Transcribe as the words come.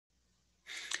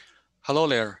Hello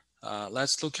there.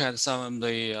 Let's look at some of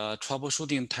the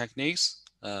troubleshooting techniques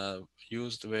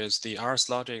used with the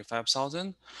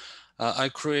RSLogix5000. I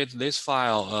create this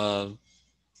file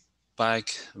back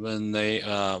when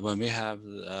we have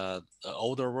the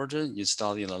older version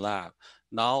installed in the lab.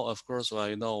 Now, of course,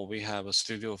 I know we have a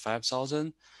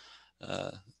Studio5000,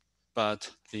 uh, but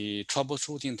the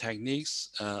troubleshooting techniques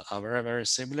are very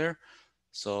similar.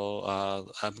 So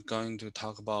I'm going to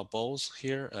talk about both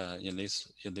here in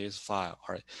this file.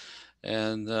 All right.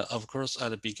 And of course,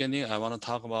 at the beginning, I want to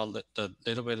talk about the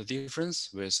little bit of difference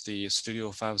with the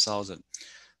Studio 5000.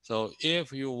 So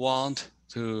if you want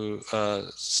to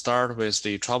start with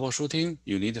the troubleshooting,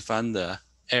 you need to find the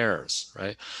errors,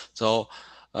 right? So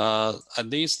at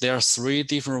least there are three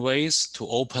different ways to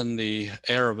open the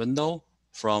error window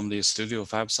from the Studio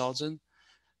 5000.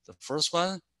 The first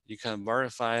one, you can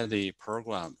verify the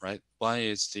program, right? One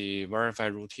is the verify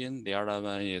routine. The other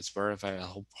one is verify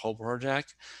whole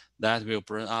project. That will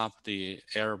bring up the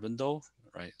error window,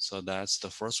 right? So that's the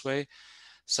first way.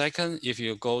 Second, if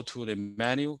you go to the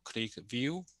menu, click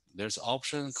view, there's an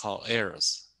option called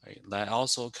errors, right? That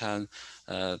also can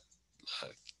uh,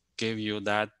 give you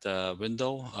that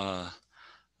window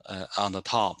on the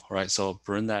top, right? So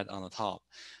bring that on the top.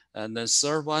 And then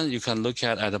third one, you can look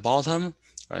at the bottom,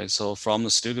 right? So from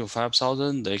the Studio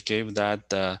 5000, they gave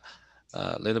that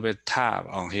little bit tab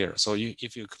on here. So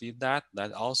if you click that,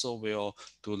 that also will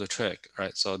do the trick,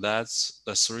 right? So that's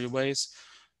the three ways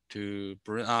to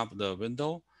bring up the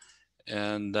window.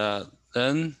 And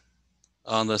then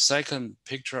on the second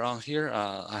picture on here,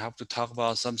 I have to talk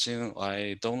about something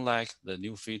I don't like, the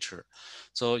new feature.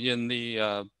 So in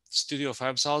the Studio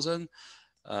 5000,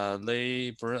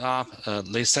 they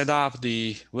set up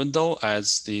the window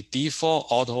as the default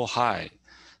auto high.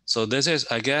 So this is,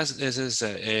 I guess, this is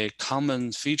a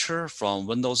common feature from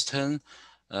Windows 10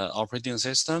 operating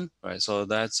system, right? So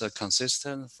that's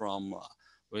consistent from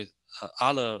with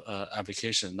other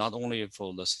application, not only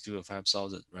for the Studio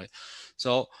 5000, right?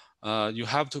 So you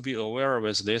have to be aware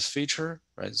with this feature,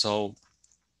 right? So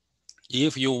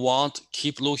if you want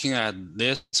keep looking at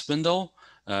this window,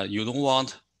 you don't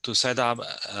want to set up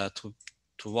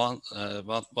to want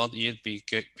it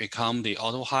become the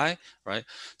auto high, right?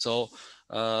 So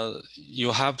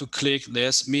you have to click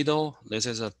this middle. This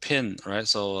is a pin, right?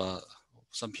 So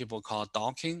some people call it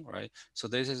docking, right? So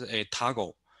this is a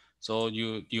toggle. So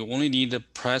you only need to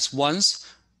press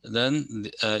once, then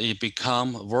it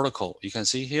become vertical. You can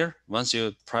see here. Once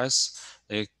you press,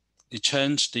 it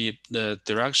change the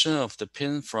direction of the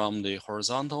pin from the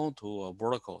horizontal to a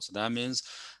vertical. So that means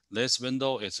this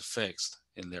window is fixed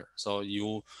in there. So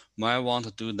you might want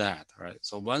to do that, right?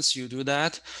 So once you do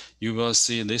that, you will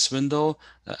see this window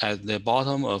at the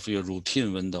bottom of your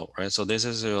routine window, right? So this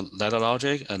is your ladder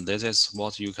logic, and this is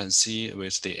what you can see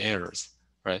with the errors,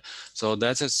 right? So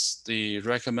that is the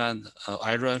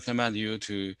I recommend you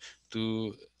to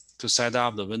do to set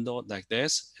up the window like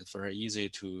this. It's very easy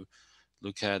to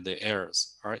look at the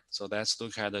errors. All right, so let's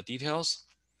look at the details.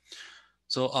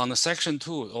 So on the section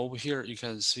 2 over here, you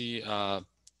can see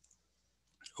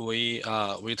we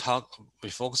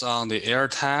focus on the error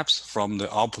tabs from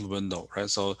the output window, right?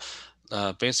 So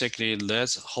basically,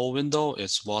 this whole window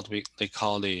is what they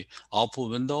call the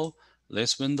output window.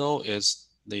 This window is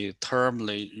the term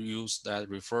they use that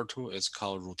refer to is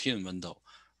called routine window,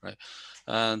 right?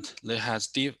 And it has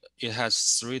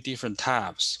three different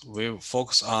tabs. We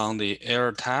focus on the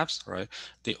error tabs, right?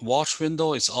 The watch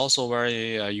window is also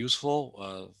very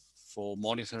useful for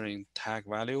monitoring tag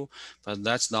value, but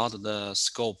that's not the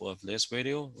scope of this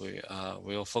video. We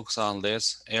will focus on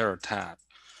this error tab.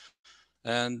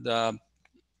 And uh,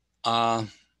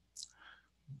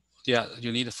 yeah,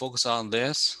 you need to focus on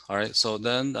this. All right. So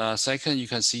then second, you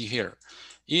can see here,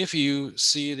 if you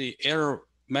see the error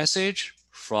message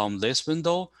from this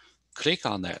window, click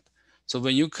on it. So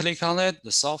when you click on it,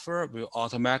 the software will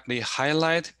automatically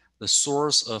highlight the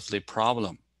source of the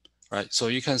problem, right? So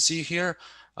you can see here,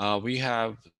 we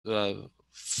have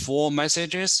 4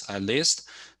 messages at least.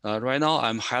 Right now,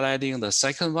 I'm highlighting the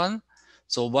second one.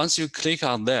 So once you click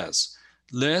on this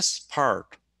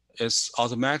part is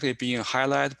automatically being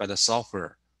highlighted by the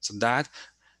software. So that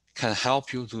can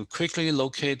help you to quickly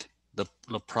locate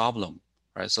the problem,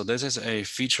 right? So this is a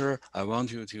feature I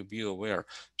want you to be aware.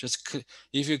 Just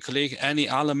if you click any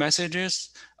other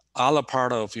messages, other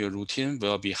part of your routine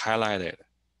will be highlighted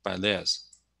by this,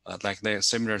 like this,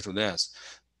 similar to this,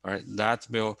 right? That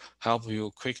will help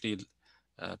you quickly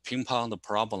pinpoint the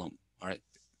problem, right?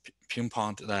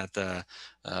 Pinpoint that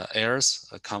errors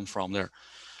come from there.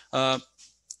 Uh,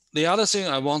 the other thing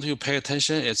I want you to pay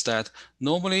attention is that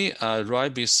normally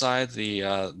right beside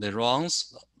the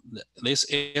wrongs, this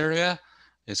area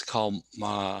is called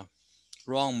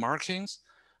wrong markings.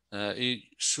 It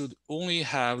should only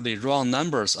have the wrong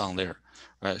numbers on there,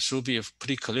 right? Should be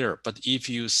pretty clear. But if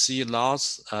you see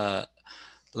lots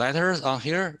letters on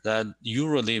here, that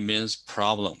usually means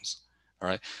problems. All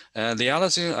right. And the other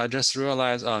thing I just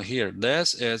realized on here,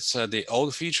 this is the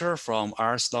old feature from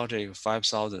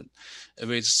RSLogix5000.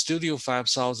 With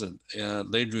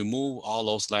Studio5000, they remove all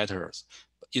those letters.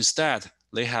 Instead,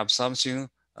 they have something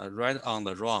right on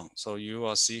the wrong. So you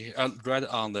will see right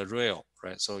on the rail,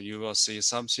 right? So you will see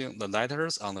something, the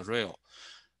letters on the rail.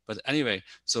 But anyway,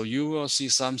 so you will see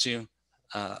something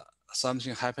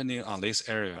something happening on this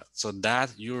area. So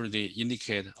that usually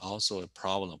indicate also a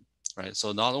problem, right?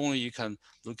 So not only you can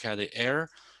look at the error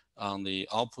on the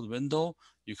output window,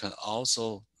 you can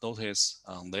also notice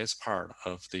on this part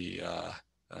of the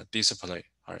display.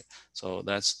 All right, so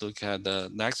let's look at the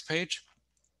next page.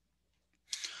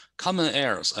 Common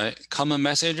errors, right? Common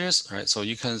messages, right? So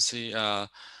you can see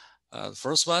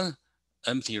first one,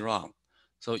 empty run.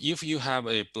 So if you have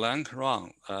a blank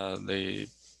run,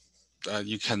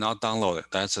 you cannot download it.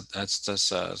 That's just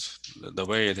the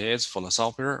way it is for the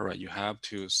software, right? You have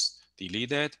to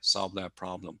delete it, solve that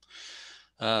problem.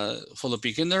 For the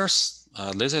beginners,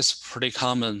 this is pretty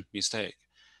common mistake.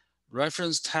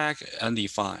 Reference tag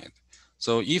undefined.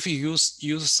 So if you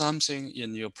use something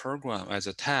in your program as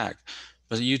a tag,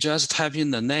 but you just type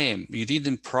in the name, you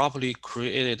didn't properly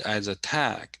create it as a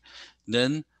tag,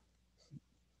 then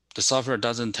the software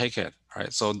doesn't take it,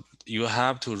 right? So you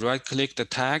have to right click the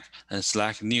tag and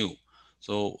select new.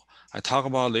 So I talk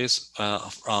about this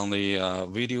on the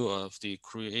video of the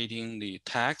creating the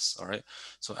tags, all right?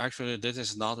 So actually this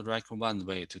is not the recommended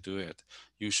way to do it.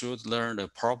 You should learn the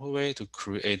proper way to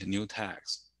create new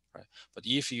tags, right? But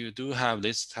if you do have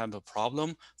this type of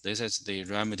problem, this is the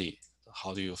remedy.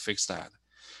 How do you fix that?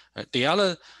 Right? The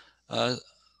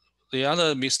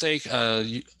other mistake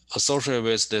associated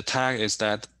with the tag is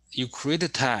that you create a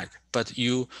tag, but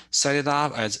you set it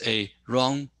up as a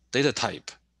wrong data type,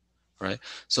 right?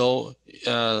 So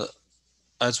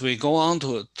as we go on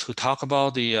to talk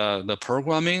about the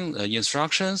programming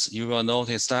instructions, you will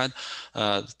notice that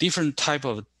different type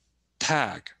of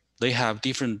tag, they have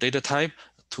different data type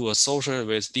to associate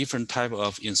with different type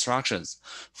of instructions.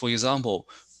 For example,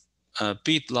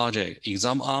 bit logic,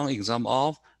 exam on, exam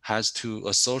off, has to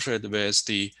associate with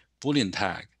the Boolean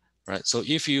tag, right? So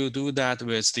if you do that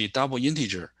with the double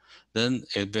integer, then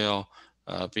it will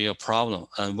be a problem,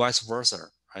 and vice versa,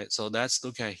 right? So let's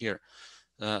look at here.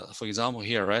 For example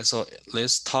here, right? So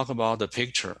let's talk about the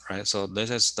picture, right? So this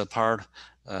is the part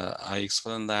I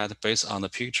explained that based on the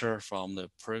picture from the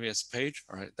previous page,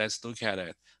 all right? Let's look at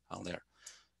it on there.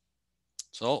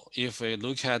 So if we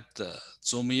look at the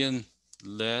zoom in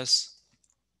this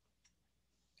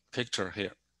picture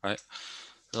here, right?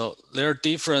 So there are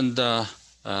different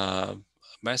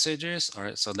messages. All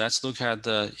right, so let's look at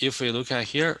if we look at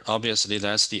here, obviously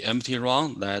that's the empty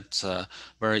run. That's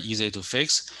very easy to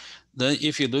fix. Then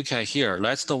if you look at here,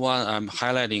 that's the one I'm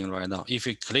highlighting right now. If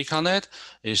you click on it,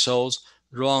 it shows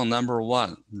run number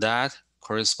 1. That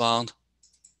corresponds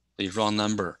the run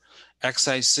number.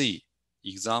 XIC,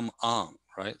 exam on,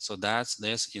 right? So that's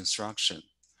this instruction.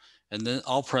 And then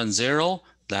operand 0,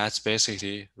 that's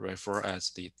basically referred as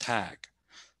the tag.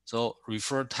 So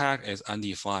refer tag is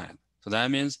undefined. So that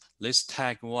means this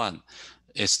tag 1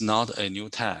 is not a new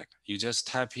tag. You just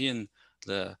type in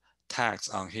the tags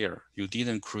on here. You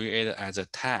didn't create it as a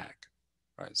tag,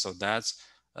 right? So that's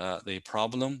the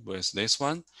problem with this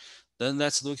one. Then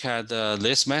let's look at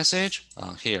this message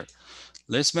on here.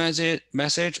 This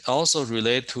message also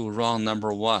relate to run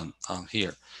number 1 on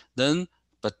here. Then,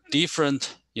 but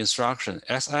different instruction.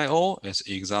 SIO is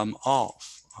exam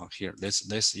off on here.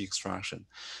 This instruction.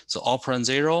 So operand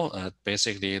 0,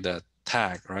 basically the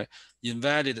tag, right?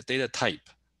 Invalid data type.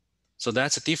 So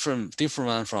that's a different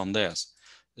one from this.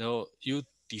 You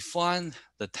define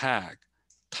the tag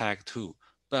 2,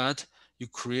 but you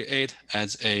create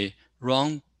as a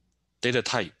wrong data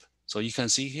type. So you can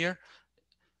see here,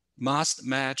 must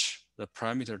match the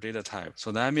parameter data type.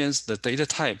 So that means the data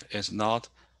type is not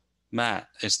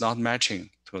matching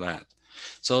to that.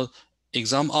 So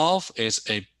exam off is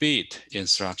a bit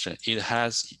instruction. It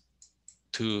has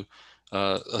to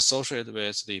associate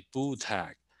with the bool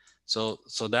tag. So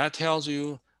that tells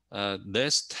you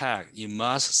this tag you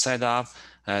must set up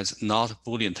as not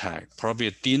Boolean tag, probably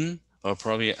a DIN or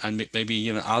probably maybe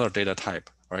even other data type,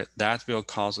 right? That will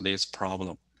cause this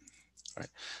problem. Right.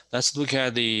 Let's look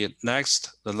at the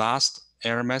last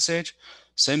error message.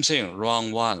 Same thing,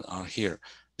 wrong one on here.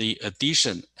 The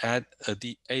addition, add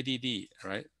ADD,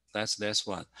 right? That's this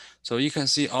one. So you can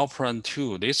see operand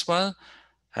 2. This one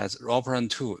has operand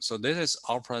 2. So this is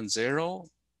operand 0,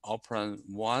 operand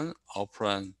 1,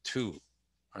 operand 2.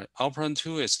 Right? Operand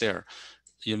 2 is there,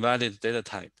 invalid data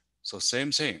type. So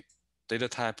same thing, data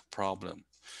type problem.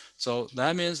 So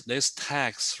that means this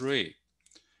tag 3,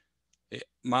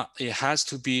 it has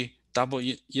to be double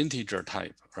integer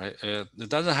type, right? It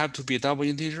doesn't have to be double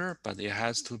integer, but it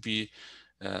has to be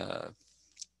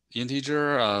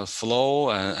integer,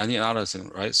 flow, and any other thing,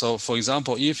 right? So for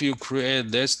example, if you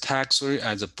create this tag 3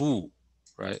 as a bool,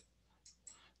 right,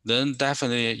 then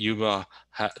definitely you will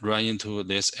run into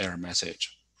this error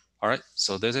message. All right,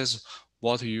 so this is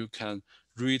what you can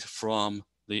read from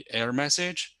the error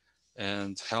message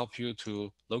and help you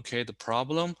to locate the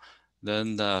problem,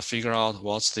 then figure out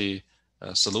what's the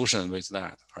solution with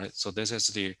that, right? So this is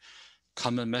the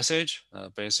common message,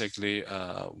 basically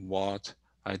what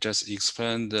I just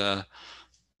explained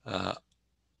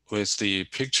with the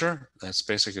picture. That's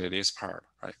basically this part,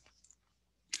 right?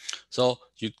 So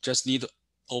you just need to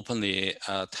open the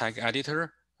tag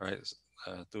editor, right?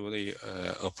 Do the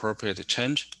appropriate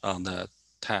change on the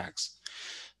tags.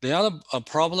 The other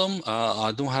problem,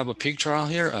 I don't have a picture on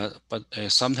here, but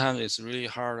sometimes it's really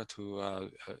hard to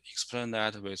explain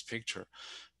that with picture.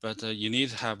 But you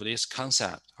need to have this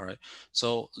concept, all right?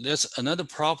 So there's another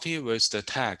property with the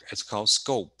tag. It's called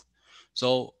scope.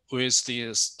 So with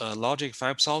the Logic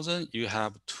 5000, you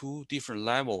have two different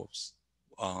levels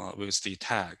with the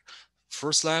tag.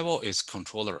 First level is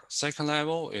controller. Second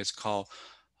level is called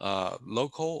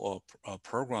local or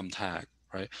program tag,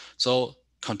 right? So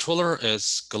controller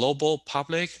is global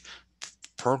public,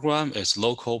 program is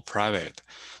local private.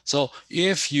 So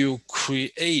if you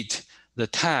create the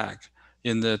tag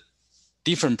in the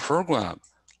different program,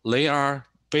 they are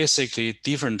basically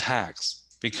different tags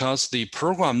because the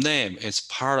program name is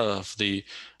part of the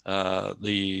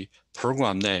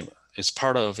program name. It's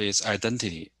part of its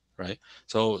identity, right?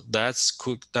 So that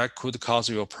could cause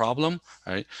you a problem,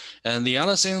 right? And the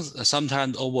other thing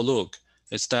sometimes overlook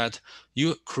is that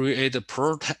you create a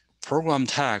program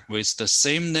tag with the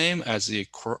same name as the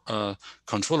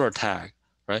controller tag,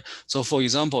 right? So for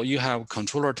example, you have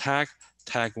controller tag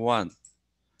 1,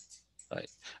 right?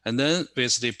 And then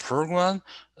with the program,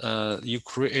 you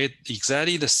create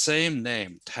exactly the same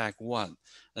name, tag 1.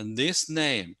 And this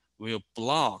name will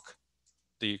block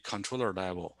the controller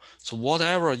level. So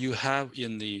whatever you have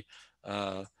in the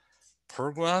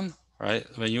program, right?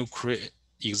 When you create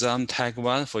exam tag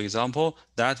 1, for example,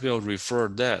 that will refer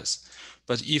this.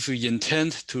 But if you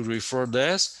intend to refer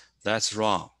this, that's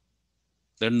wrong.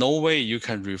 There's no way you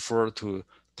can refer to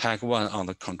tag 1 on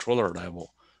the controller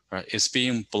level, right? It's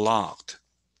being blocked.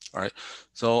 All right,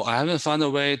 so I haven't found a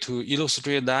way to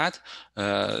illustrate that.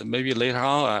 Maybe later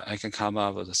on I can come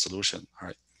up with a solution. All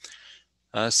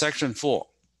right, section 4.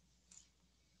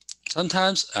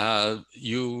 Sometimes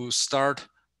you start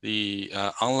the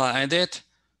online edit,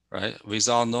 right,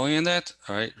 without knowing it.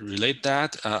 All right, relate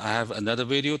that. I have another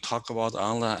video talk about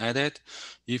online edit.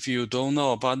 If you don't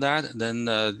know about that, then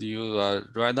you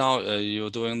right now you're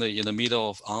doing in the middle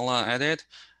of online edit.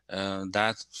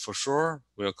 That for sure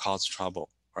will cause trouble.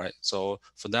 Right. So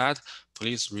for that,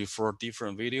 please refer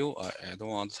different video. I don't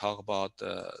want to talk about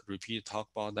talk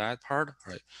about that part.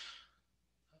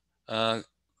 Right.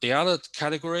 The other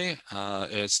category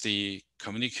is the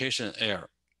communication error,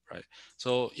 right?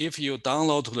 So if you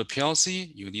download to the PLC,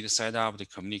 you need to set up the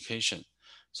communication.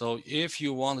 So if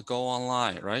you want to go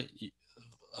online, right?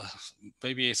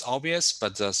 Maybe it's obvious,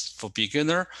 but just for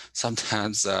beginner,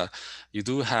 sometimes you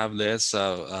do have this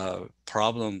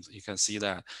problem. You can see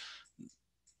that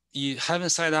you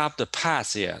haven't set up the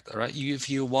path yet, right? If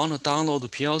you want to download the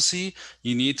PLC,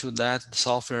 you need to let the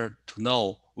software to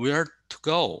know where to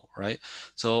go, right?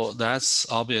 So that's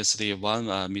obviously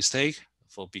one mistake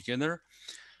for beginner.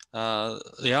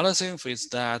 The other thing is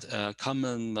that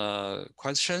common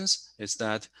questions is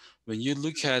that when you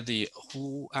look at the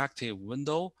who active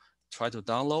window, try to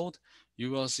download, you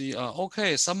will see,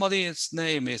 okay, somebody's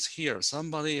name is here.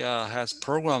 Somebody has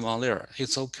program on there.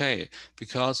 It's okay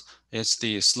because it's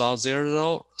the slot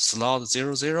 00,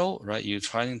 right? You're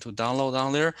trying to download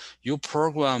on there. Your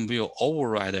program will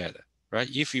override it, right?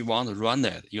 If you want to run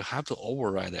it, you have to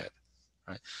override it,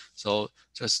 right? So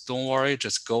just don't worry,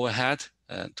 just go ahead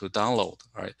and to download,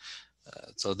 right?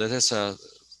 So that is a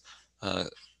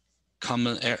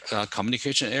common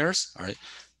communication errors, all right?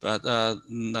 But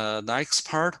the next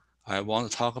part, I want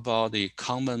to talk about the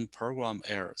common program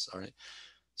errors, all right?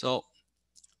 So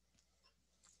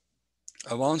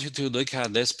I want you to look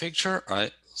at this picture,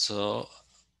 right? So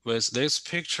with this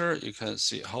picture, you can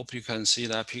see, hope you can see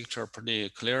that picture pretty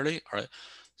clearly, all right?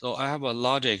 So I have a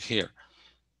logic here.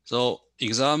 So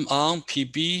exam on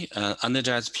PB and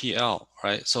energize PL,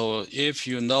 right? So if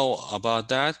you know about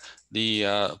that,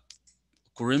 the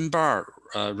green bar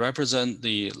represent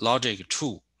the logic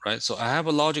true, right? So I have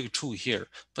a logic true here,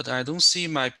 but I don't see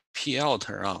my PL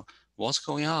turn on. What's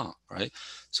going on, right?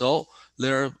 So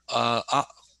there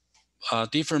are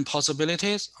different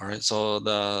possibilities, all right? So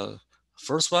the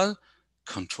first one,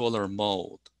 controller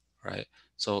mode, right?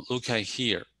 So look at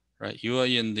here, right? You are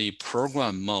in the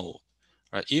program mode,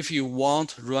 right? If you want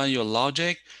to run your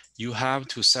logic, you have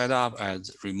to set up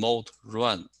as remote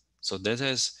run. So this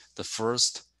is the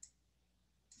first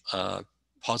uh,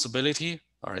 possibility.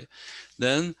 All right.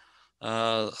 Then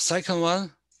second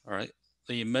one, all right,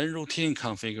 the main routine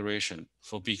configuration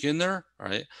for beginner. All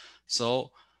right.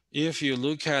 So if you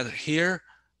look at here,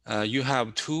 you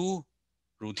have two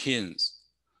routines.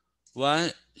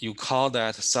 One you call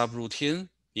that subroutine.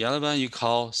 The other one you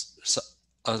call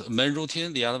main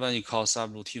routine. The other one you call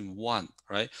subroutine one.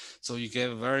 Right. So you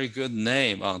gave a very good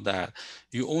name on that.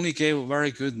 You only gave a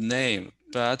very good name,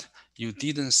 but you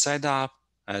didn't set up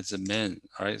as the main.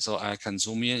 All right. So I can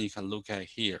zoom in. You can look at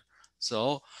here.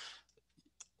 So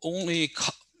only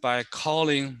by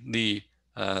calling the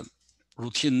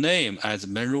routine name as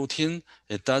main routine,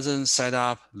 it doesn't set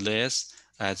up this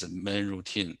as main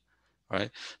routine,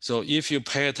 right? So if you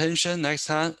pay attention next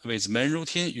time with main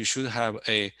routine, you should have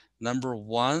a number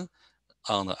one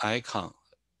on the icon.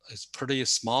 It's pretty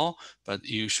small, but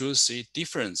you should see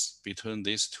difference between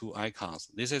these two icons.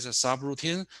 This is a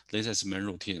subroutine, this is main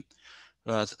routine.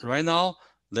 But right now,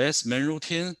 this main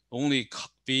routine only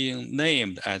being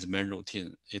named as main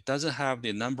routine. It doesn't have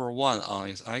the number one on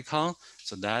its icon,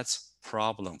 so that's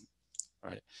problem,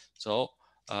 right? So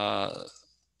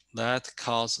that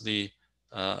caused the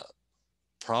uh,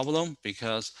 problem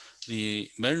because the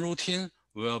main routine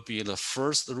will be the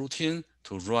first routine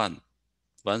to run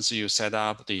once you set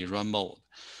up the run mode.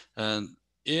 And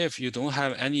if you don't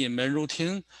have any main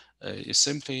routine, it's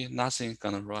simply nothing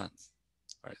gonna run,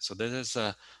 right? So this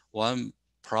is one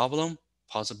problem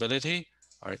possibility,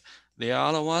 all right? The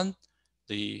other one,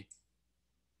 the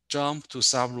jump to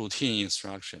subroutine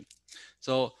instruction.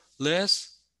 So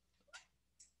let's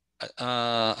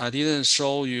I didn't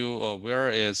show you where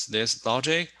is this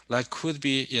logic that could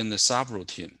be in the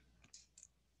subroutine.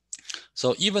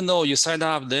 So even though you set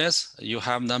up this, you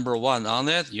have number one on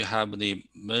it, you have the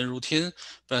main routine,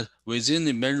 but within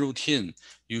the main routine,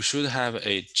 you should have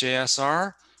a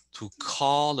JSR to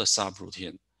call the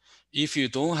subroutine. If you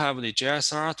don't have the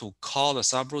JSR to call the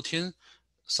subroutine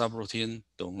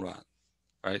don't run,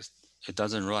 right? It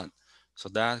doesn't run. So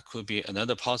that could be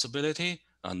another possibility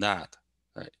on that,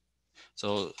 right?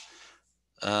 So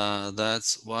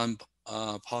that's one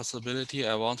possibility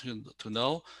I want you to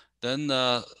know. Then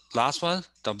last one,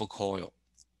 double coil.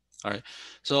 All right.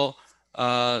 So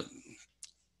uh,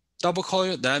 double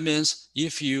coil, that means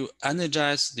if you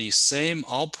energize the same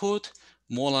output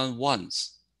more than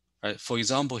once, right? For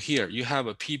example, here you have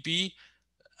a PB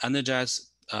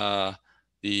energize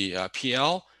the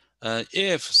PL.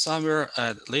 If somewhere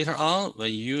later on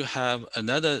when you have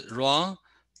another run,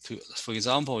 for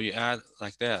example, you add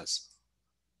like this.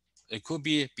 It could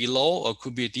be below or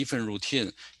could be a different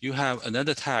routine. You have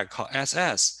another tag called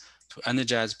SS to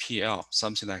energize PL,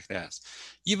 something like that.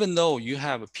 Even though you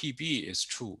have a PB is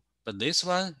true, but this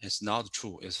one is not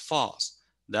true, it's false.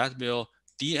 That will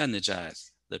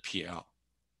de-energize the PL,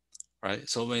 right?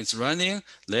 So when it's running,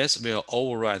 this will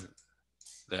override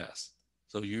this.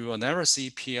 So you will never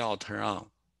see PL turn on,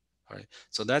 right?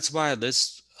 So that's why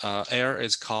this error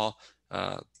is called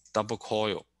double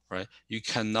coil, right? You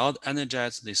cannot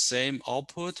energize the same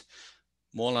output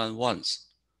more than once.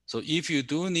 So if you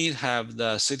do need have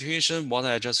the situation, what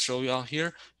I just showed you out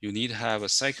here, you need to have a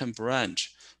second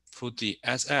branch, put the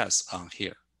SS on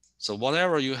here. So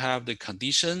whatever you have the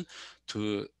condition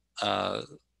to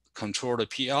control the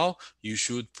PL, you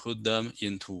should put them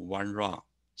into one run.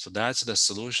 So that's the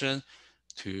solution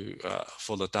to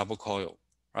for the double coil,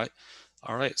 right?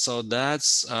 All right, so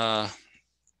that's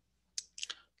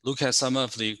look at some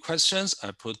of the questions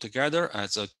I put together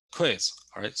as a quiz.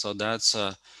 All right, so that's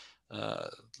uh,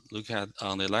 look at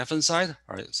on the left-hand side.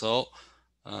 All right, so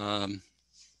um,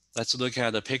 let's look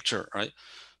at the picture, right?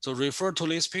 So refer to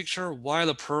this picture why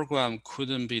the program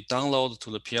couldn't be downloaded to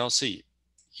the PLC.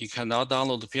 You cannot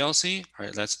download the PLC. All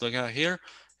right, let's look at here.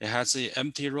 It has the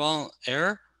empty run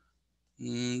error.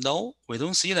 No, we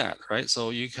don't see that, right?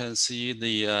 So you can see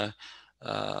the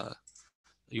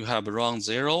you have run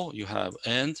 0, you have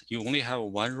end, you only have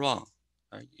one run,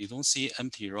 right? You don't see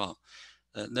empty run.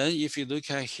 Then if you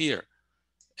look at here,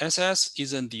 SS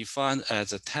isn't defined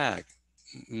as a tag,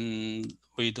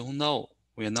 we don't know.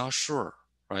 We're not sure,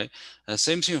 right?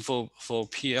 Same thing for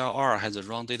PLR has a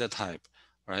wrong data type,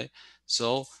 right?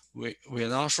 So we're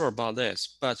not sure about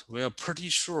this, but we are pretty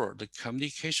sure the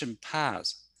communication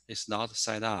path is not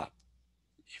set up.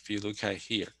 If you look at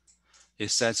here,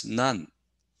 it says none.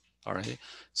 All right.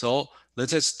 So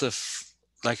this is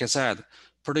like I said,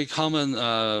 pretty common,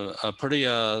 pretty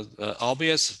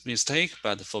obvious mistake.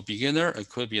 But for beginner, it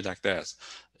could be like this: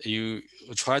 you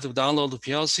try to download the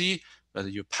PLC,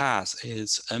 but your path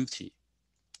is empty.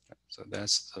 So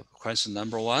that's question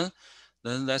number one.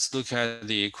 Then let's look at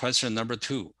the question number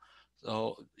two.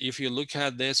 So if you look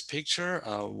at this picture,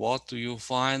 what do you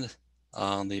find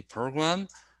on the program,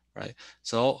 right?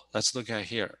 So let's look at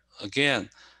here. Again,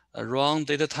 a wrong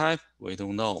data type, we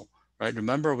don't know, right?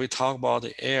 Remember we talked about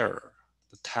the error,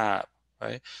 the tab,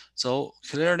 right? So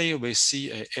clearly we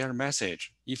see an error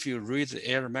message. If you read the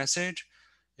error message,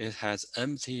 it has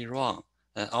empty wrong.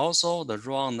 And also the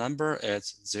wrong number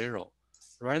is 0.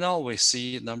 Right now we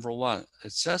see number 1.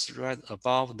 It's just right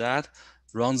above that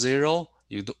wrong 0.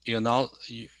 You're not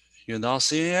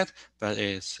seeing it, but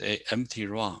it's a empty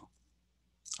wrong.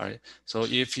 All right. So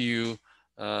if you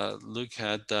look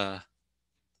at the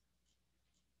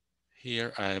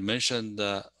here, I mentioned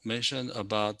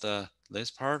about this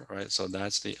part, right? So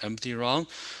that's the empty wrong.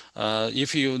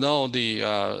 If you know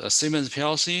the Siemens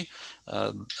PLC,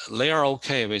 they are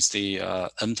okay with the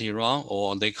empty wrong,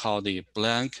 or they call the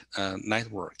blank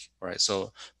network, right?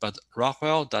 So, but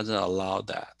Rockwell doesn't allow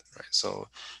that, right? So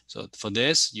for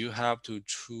this, you have to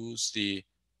choose the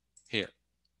here,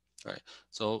 right?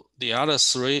 So the other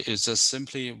three is just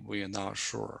simply we are not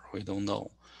sure, we don't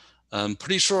know. I'm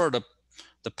pretty sure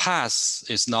the path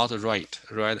is not the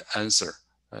right answer.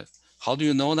 Right? How do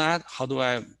you know that? How do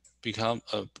I become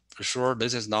sure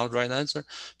this is not the right answer?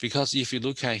 Because if you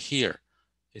look at here,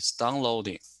 it's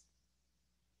downloading,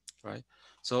 right?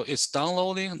 So it's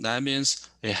downloading, that means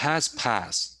it has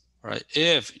path, right?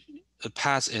 If the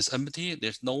path is empty,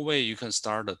 there's no way you can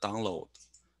start the download.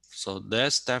 So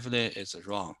this definitely is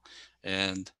wrong.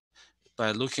 And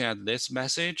by looking at this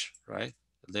message, right,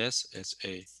 this is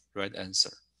a right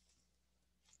answer.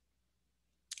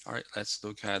 All right, let's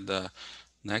look at the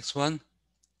next one.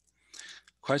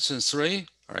 Question 3.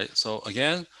 All right, so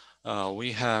again,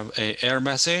 we have a error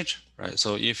message, right?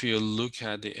 So if you look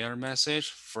at the error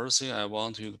message, first thing I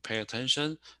want you to pay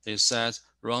attention, it says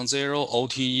run 0,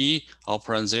 OTE,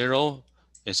 operand 0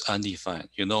 is undefined.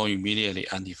 You know immediately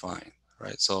undefined,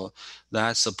 right? So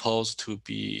that's supposed to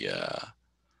be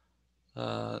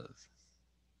uh,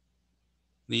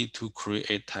 need to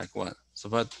create tag 1. So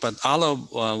but other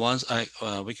ones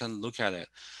we can look at it.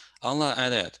 Online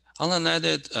edit. Online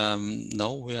edit,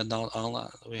 no, we are not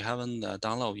online. We haven't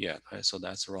downloaded yet, right? So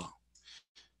that's wrong.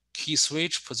 Key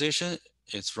switch position,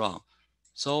 it's wrong.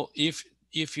 So if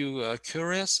you are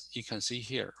curious, you can see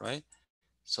here, right?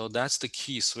 So that's the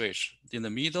key switch. In the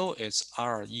middle, it's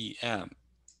REM.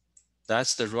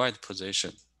 That's the right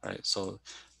position, right? So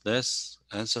this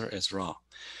answer is wrong.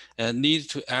 And need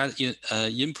to add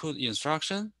input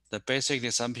instruction. That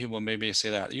basically some people maybe say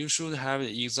that you should have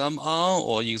exam on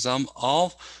or exam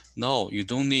off. No, you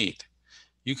don't need.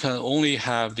 You can only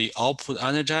have the output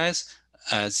energize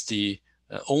as the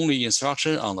only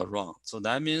instruction on the run. So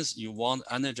that means you want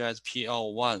energize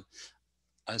PL1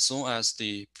 as soon as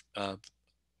the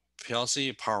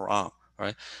PLC power on,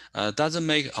 right? Doesn't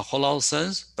make a whole lot of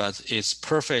sense, but it's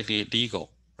perfectly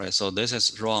legal, right? So this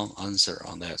is wrong answer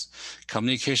on this.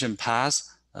 Communication path,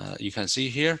 you can see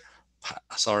here,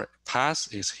 path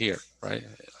is here, right?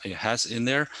 It has in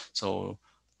there, so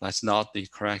that's not the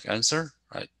correct answer,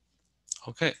 right?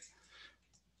 Okay,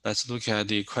 let's look at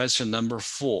the question number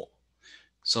 4.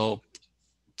 So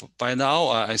by now,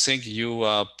 I think you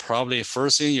probably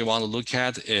first thing you want to look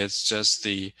at is just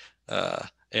the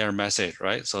error message,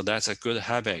 right? So that's a good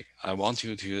habit. I want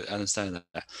you to understand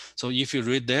that. So if you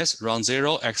read this, run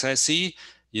 0 XIC,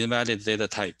 invalid data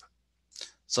type.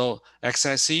 So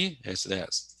XIC is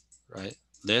this, right?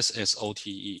 This is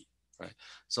OTE, right?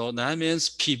 So that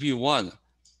means PB1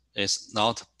 is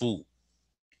not bool,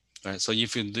 right? So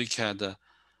if you look at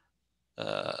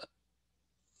uh,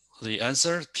 the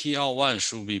answer, PL1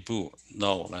 should be bool.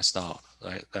 No, that's not,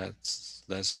 right?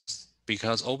 That's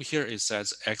because over here it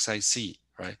says XIC,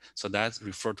 right? So that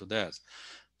refer to that.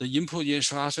 The input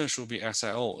instruction should be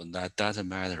XIO, and that doesn't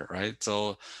matter, right?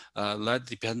 So that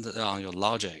depends on your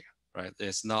logic, right?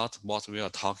 It's not what we are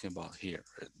talking about here.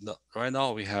 Right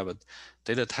now we have a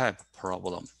data type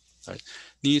problem, right?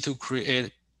 Need to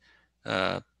create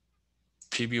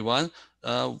PB1.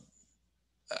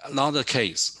 Not the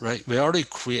case, right? We already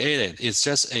created, it's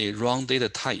just a wrong data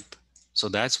type, So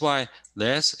that's why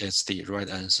this is the right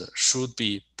answer. Should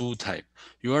be boot type.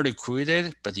 You already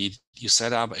created, but you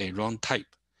set up a wrong type.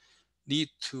 Need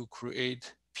to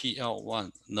create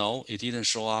PL1. No, it didn't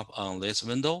show up on this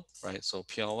window, right? So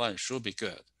PL1 should be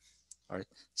good. All right.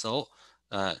 So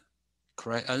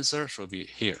correct answer should be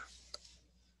here.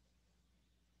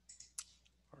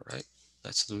 All right.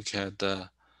 Let's look at the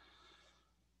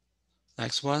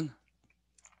next one.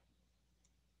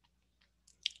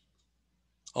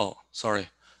 Oh, sorry.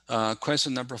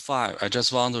 Question number 5. I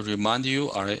just want to remind you,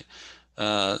 all right,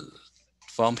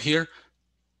 from here,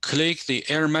 click the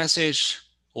error message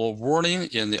or warning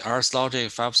in the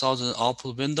RSLogix5000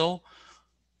 output window.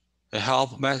 A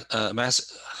help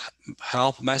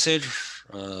message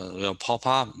will pop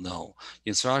up. No.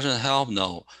 Instruction help.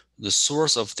 No. The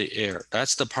source of the error.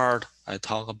 That's the part I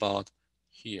talk about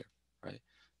here, right?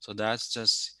 So that's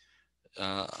just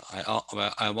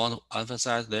I want to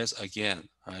emphasize this again,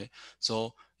 right?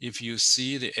 So if you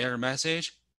see the error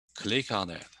message, click on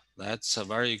it. That's a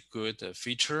very good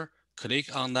feature.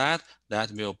 Click on that.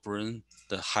 That will bring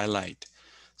the highlight.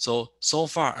 So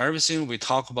far, everything we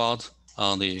talk about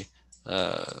on the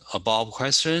above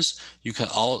questions, you can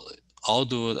all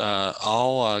do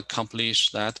all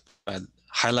accomplish that by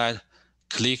highlight,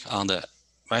 click on the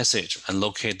message and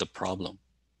locate the problem.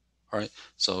 All right.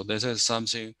 So this is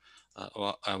something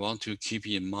I want to keep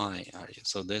in mind. Right?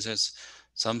 So this is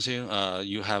something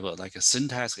you have like a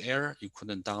syntax error you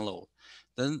couldn't download.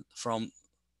 Then from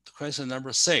question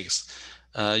number 6,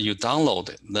 you download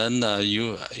it, then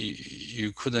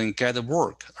you couldn't get it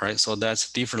work, right? So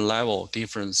that's different level,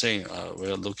 different thing.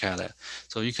 We'll look at it.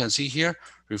 So you can see here,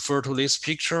 refer to this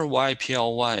picture, why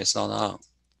PL1 is not on.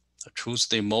 Choose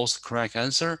the most correct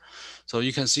answer. So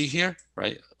you can see here,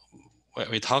 right?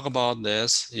 We talk about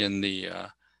this in the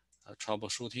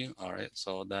troubleshooting. All right,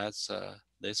 so that's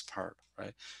this part,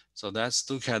 right? So let's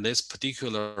look at this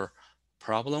particular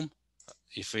problem.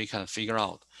 If we can figure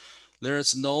out, there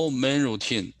is no main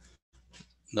routine.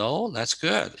 No, that's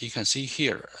good. You can see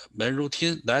here, main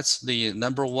routine, that's the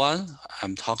number 1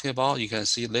 I'm talking about. You can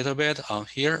see a little bit on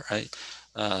here.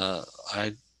 Uh, I,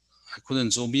 I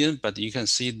couldn't zoom in, but you can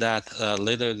see that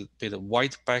little bit of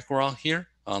white background here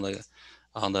on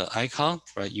the icon,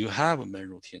 right? You have a main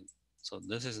routine. So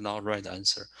this is not right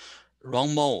answer.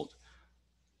 Wrong mode.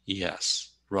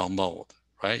 Yes, wrong mode,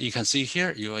 right? You can see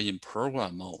here, you are in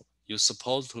program mode. You're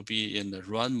supposed to be in the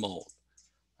run mode,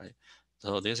 right?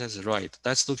 So this is right.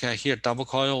 Let's look at here, double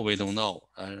coil, we don't know.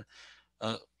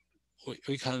 Uh,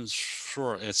 we can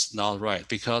sure it's not right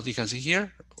because you can see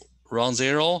here, run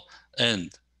 0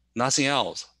 and nothing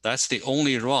else. That's the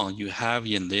only run you have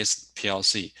in this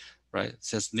PLC, right?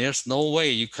 Since there's no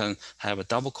way you can have a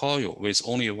double coil with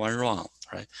only one run,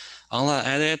 right? Online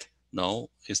edit, no,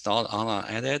 it's not online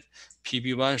edit.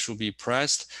 PB1 should be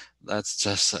pressed. That's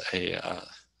just a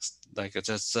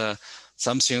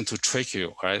something to trick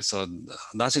you, right? So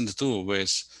nothing to do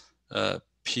with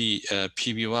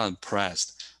PB1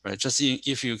 pressed, right? Just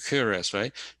if you're curious,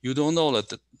 right? You don't know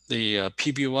that the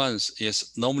PB1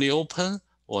 is normally open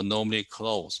or normally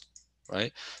closed,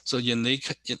 right? So in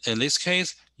this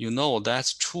case, you know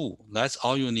that's true. That's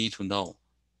all you need to know,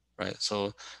 right?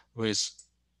 So with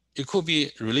it could be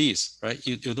released, right?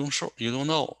 You don't sure, you don't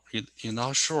know, you're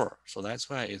not sure. So that's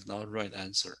why it's not the right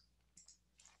answer.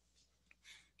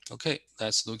 Okay,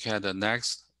 let's look at the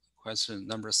next question,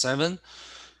 number 7.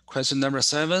 Question number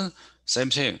 7, same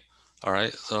thing. All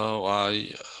right, so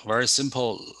very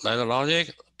simple ladder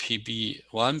logic. PB1,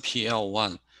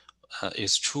 PL1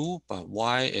 is true, but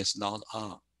Y is not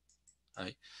on.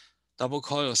 Right? Double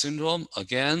coil syndrome,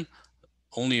 again,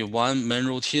 only one main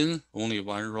routine, only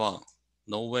one run.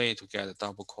 No way to get a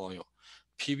double coil.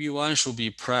 PB1 should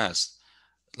be pressed.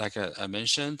 Like I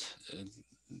mentioned,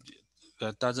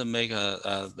 that doesn't make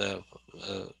the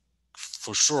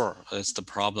for sure it's the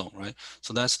problem, right?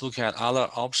 So let's look at other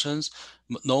options.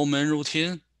 No main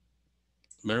routine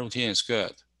is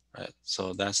good, right?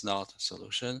 So that's not the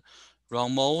solution.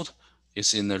 Run mode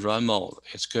is in the run mode,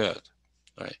 it's good,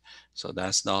 right? So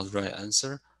that's not the right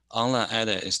answer. Online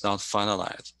edit is not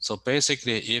finalized. So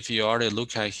basically, if you already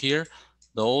look at here,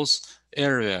 those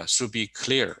areas should be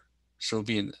clear, should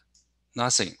be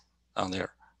nothing on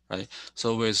there, right?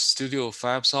 So with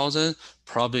Studio5000,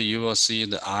 probably you will see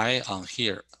the eye on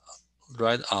here,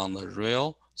 right on the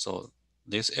rail. So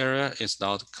this area is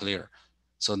not clear.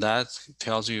 So that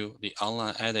tells you the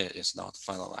online edit is not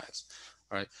finalized.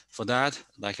 All right. For that,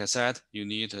 like I said, you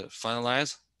need to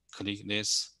finalize, click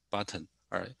this button.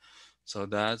 All right. So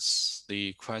that's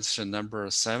the question number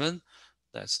 7.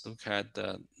 Let's look at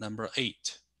the number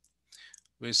 8.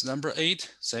 With number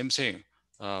 8, same thing.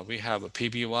 we have a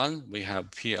PB1, we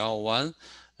have PL1,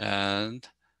 and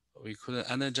we couldn't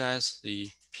energize the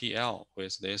PL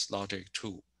with this logic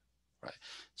 2, right?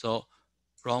 So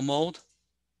run mode,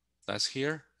 that's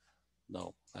here.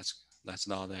 No, that's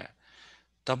not there.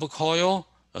 Double coil,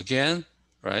 again,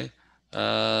 right?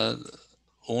 Uh,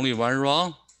 only one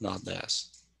run, not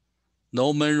this.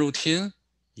 No main routine,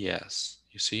 yes.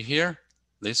 You see here,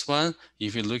 this one,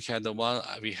 if you look at the one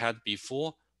we had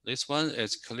before, this one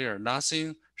is clear,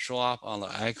 nothing show up on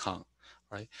the icon,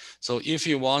 right? So if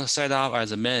you want to set up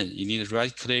as a main, you need to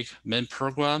right click main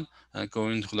program and go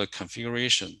into the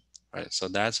configuration, right? So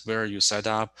that's where you set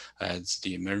up as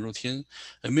the main routine.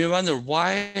 And you may wonder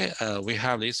why we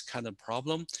have this kind of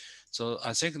problem. So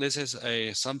I think this is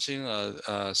a something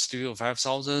Studio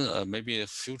 5000, maybe a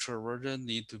future version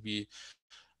need to be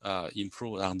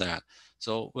improved on that.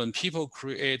 So when people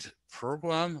create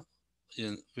program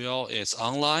well, it's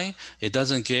online, it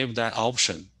doesn't give that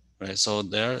option, right? So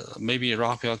there maybe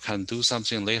Rockwell can do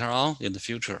something later on in the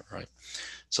future, right?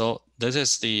 So this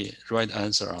is the right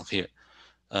answer on here.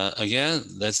 Again,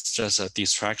 that's just a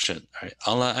distraction, right?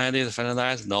 Online edit,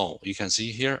 finalize, no. You can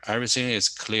see here, everything is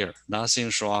clear. Nothing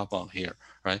show up on here,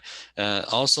 right?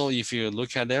 Also, if you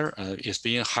look at there, it's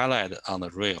being highlighted on the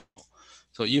rail.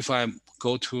 So if I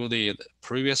go to the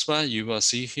previous one, you will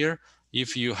see here,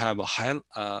 if you have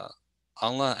a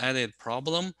online edit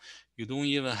problem, you don't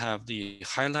even have the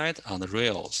highlight on the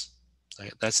rails.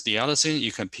 Right? That's the other thing,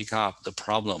 you can pick up the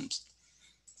problems.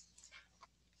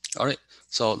 All right,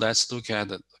 so let's look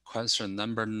at question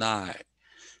number 9.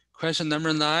 Question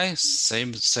number 9,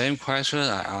 same question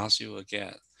I ask you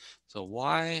again. So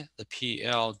why the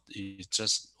PL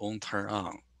just won't turn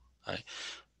on? Right?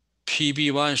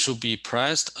 PB1 should be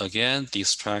pressed, again,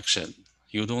 distraction.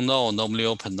 You don't know, normally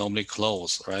open, normally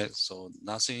close, right? So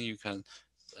nothing you can,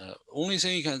 only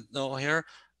thing you can know here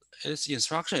is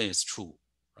instruction is true,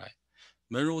 right?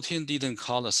 Main routine didn't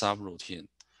call the subroutine,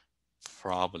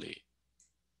 probably,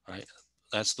 right?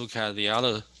 Let's look at the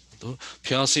other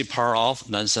PLC power off,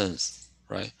 nonsense,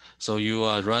 right? So you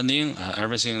are running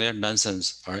everything there,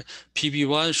 nonsense, right?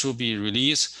 PB1 should be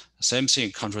released, same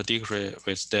thing, contradictory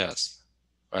with this,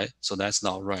 right? So that's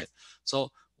not right.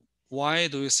 So why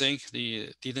do you think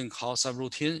the didn't call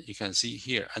subroutine? You can see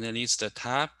here underneath the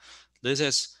tab.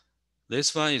 This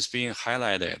one is being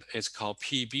highlighted. It's called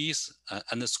PBs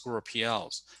underscore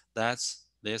PLs. That's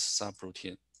this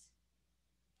subroutine,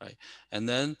 right? And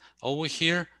then over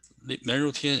here, the main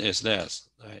routine is this.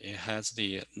 It has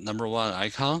the number 1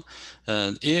 icon.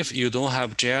 And if you don't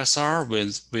have JSR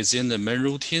within the main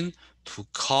routine to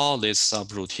call this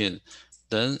subroutine,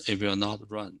 then it will not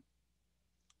run.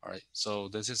 All right, so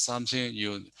this is something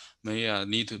you may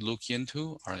need to look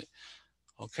into. All right,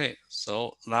 okay,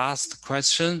 so last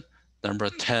question, number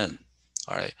 10.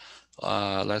 All right,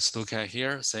 let's look at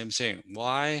here, same thing.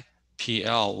 Why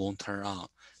PL won't turn on?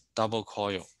 Double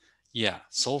coil. Yeah,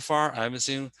 so far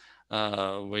everything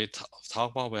we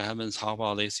talk about, we haven't talked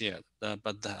about this yet,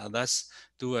 but let's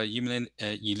do a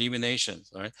elimination,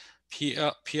 right?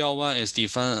 PL1 is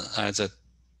defined as a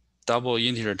double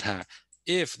integer tag.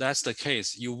 If that's the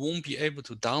case, you won't be able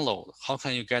to download. How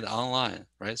can you get online,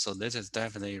 right? So this is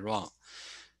definitely wrong.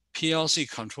 PLC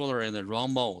controller in the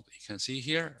wrong mode. You can see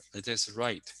here, it is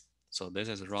right. So this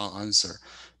is the wrong answer.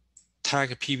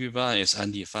 Tag PB1 is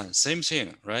undefined. Same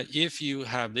thing, right? If you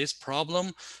have this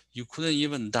problem, you couldn't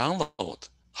even download.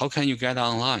 How can you get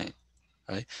online,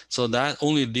 right? So that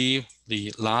only leave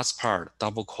the last part,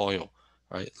 double coil,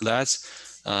 right? That's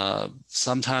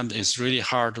sometimes it's really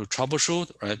hard to troubleshoot,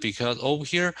 right? Because over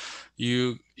here,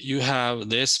 you have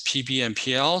this PB and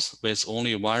PLs with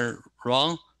only one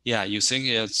run. Yeah, you think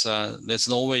it's there's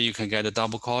no way you can get a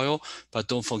double coil, but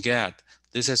don't forget,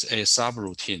 this is a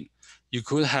subroutine. You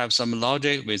could have some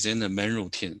logic within the main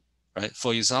routine, right?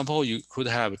 For example, you could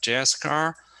have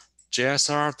JSR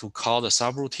to call the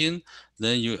subroutine.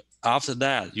 Then you after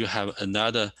that you have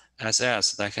another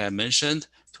SS like I mentioned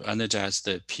to energize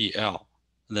the PL.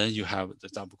 Then you have the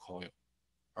double coil.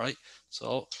 All right.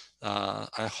 So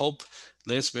I hope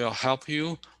this will help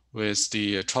you with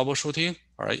the troubleshooting.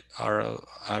 All right.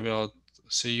 I will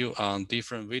see you on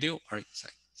different video. All right.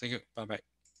 Thank you. Bye bye.